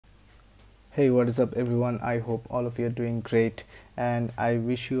Hey, what is up everyone? I hope all of you are doing great and I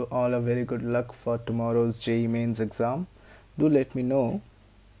wish you all a very good luck for tomorrow's JEE mains exam. Do let me know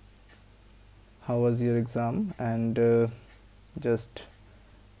how was your exam and just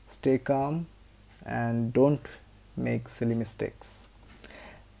stay calm and don't make silly mistakes.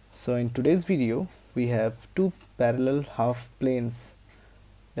 So in today's video we have two parallel half planes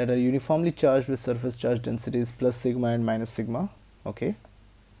that are uniformly charged with surface charge densities plus sigma and minus sigma. Okay.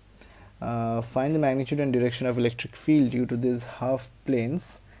 Find the magnitude and direction of electric field due to these half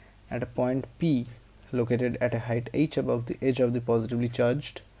planes at a point P located at a height h above the edge of the positively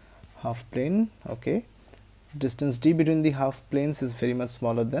charged half plane. Okay, distance d between the half planes is very much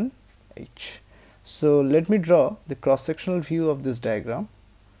smaller than h. So let me draw the cross-sectional view of this diagram.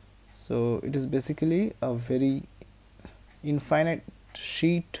 So it is basically a very infinite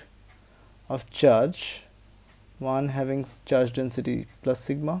sheet of charge, one having charge density plus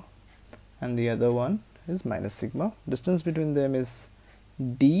sigma and the other one is minus sigma. Distance between them is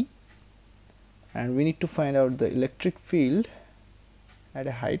d and we need to find out the electric field at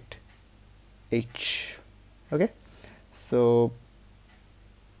a height h. Okay, so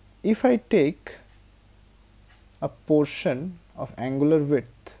if I take a portion of angular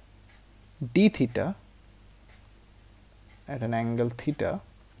width d theta at an angle theta,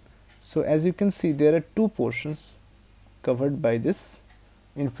 so as you can see there are two portions covered by this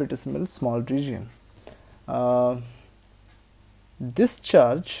infinitesimal small region. This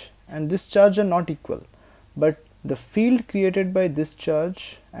charge and this charge are not equal, but the field created by this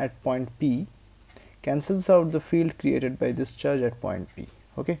charge at point P cancels out the field created by this charge at point P.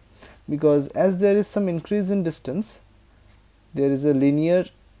 Okay, because as there is some increase in distance, there is a linear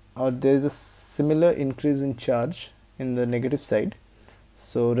or there is a similar increase in charge in the negative side,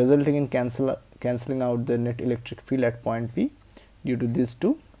 so resulting in cancelling out the net electric field at point P due to these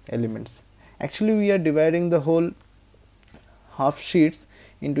two elements. Actually we are dividing the whole half sheets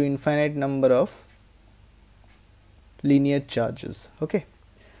into infinite number of linear charges. Okay,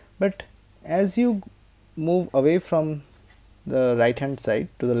 but as you move away from the right hand side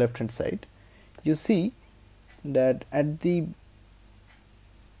to the left hand side, you see that at the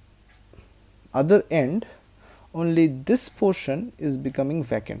other end only this portion is becoming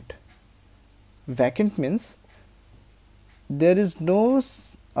vacant. Vacant means there is no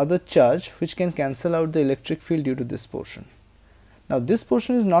other charge which can cancel out the electric field due to this portion. Now this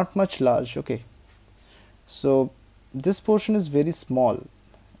portion is not much large. Okay, so this portion is very small,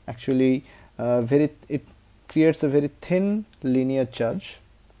 actually it creates a very thin linear charge.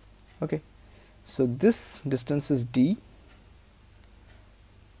 Okay, so this distance is d.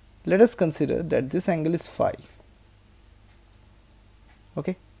 Let us consider that this angle is phi.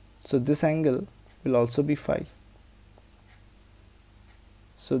 Okay, so this angle will also be phi.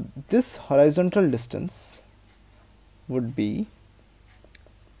 So this horizontal distance would be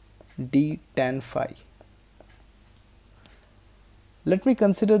d tan phi. Let me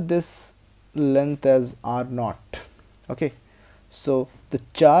consider this length as r naught. Okay, so the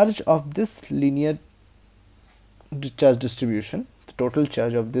charge of this linear charge distribution, the total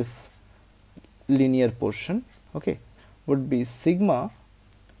charge of this linear portion, okay, would be sigma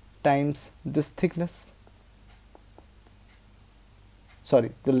times this thickness.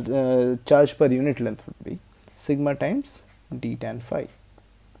 Sorry, the charge per unit length would be sigma times d tan phi.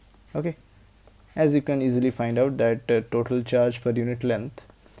 Okay, as you can easily find out that total charge per unit length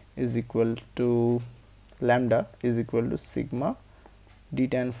is equal to lambda is equal to sigma d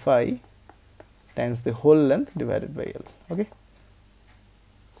tan phi times the whole length divided by L. Okay,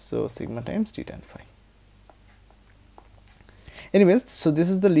 so sigma times d tan phi. Anyways, so this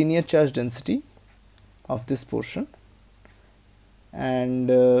is the linear charge density of this portion, and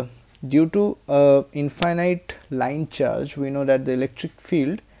due to a infinite line charge, we know that the electric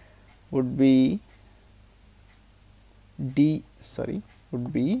field would be E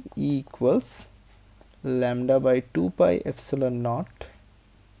equals lambda by 2 pi epsilon naught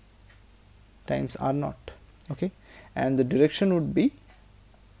times r naught. Okay, and the direction would be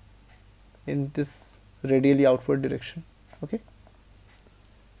in this radially outward direction. Okay,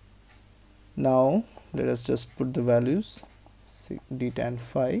 now let us just put the values. D tan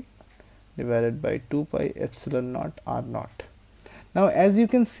phi divided by 2 pi epsilon naught r naught. Now as you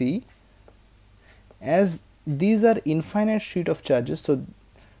can see, as these are infinite sheet of charges, so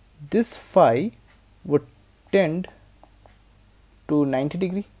this phi would tend to 90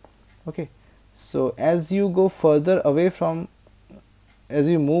 degree. Okay, so as you go further away from, as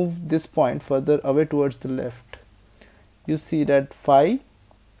you move this point further away towards the left, you see that phi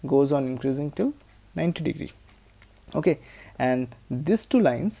goes on increasing till 90 degree. Okay, and these two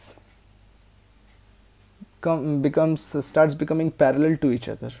lines starts becoming parallel to each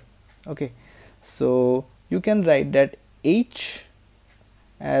other. Okay, so you can write that h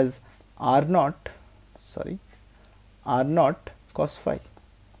as r naught cos phi.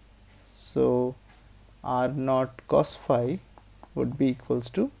 So r naught cos phi would be equals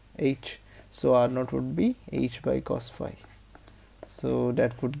to h. So r naught would be h by cos phi. So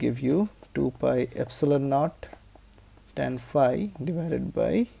that would give you 2 pi epsilon naught tan phi divided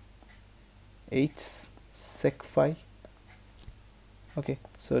by h sec phi. Okay,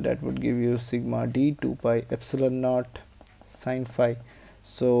 so that would give you sigma d 2 pi epsilon naught sin phi.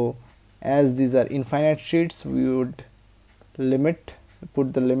 So as these are infinite sheets, we would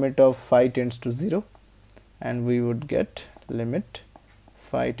put the limit of phi tends to 0, and we would get limit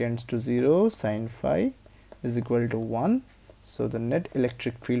phi tends to 0 sin phi is equal to 1. So the net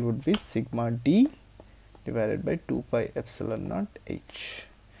electric field would be sigma d divided by 2 pi epsilon naught h,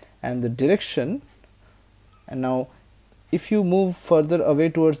 and the direction. And now if you move further away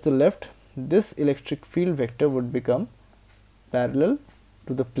towards the left, this electric field vector would become parallel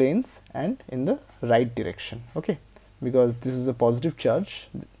to the planes and in the right direction. Okay, because this is a positive charge,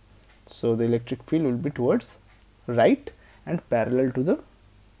 so the electric field will be towards right and parallel to the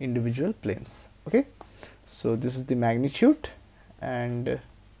individual planes. Okay, so this is the magnitude and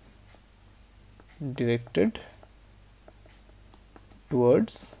directed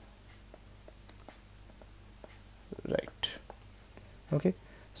towards right. Okay,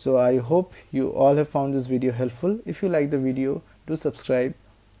 so I hope you all have found this video helpful. If you like the video, do subscribe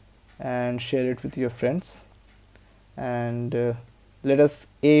and share it with your friends, and let us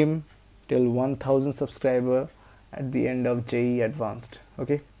aim till 1000 subscriber at the end of JEE Advanced.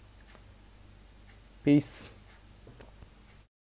 Okay, peace.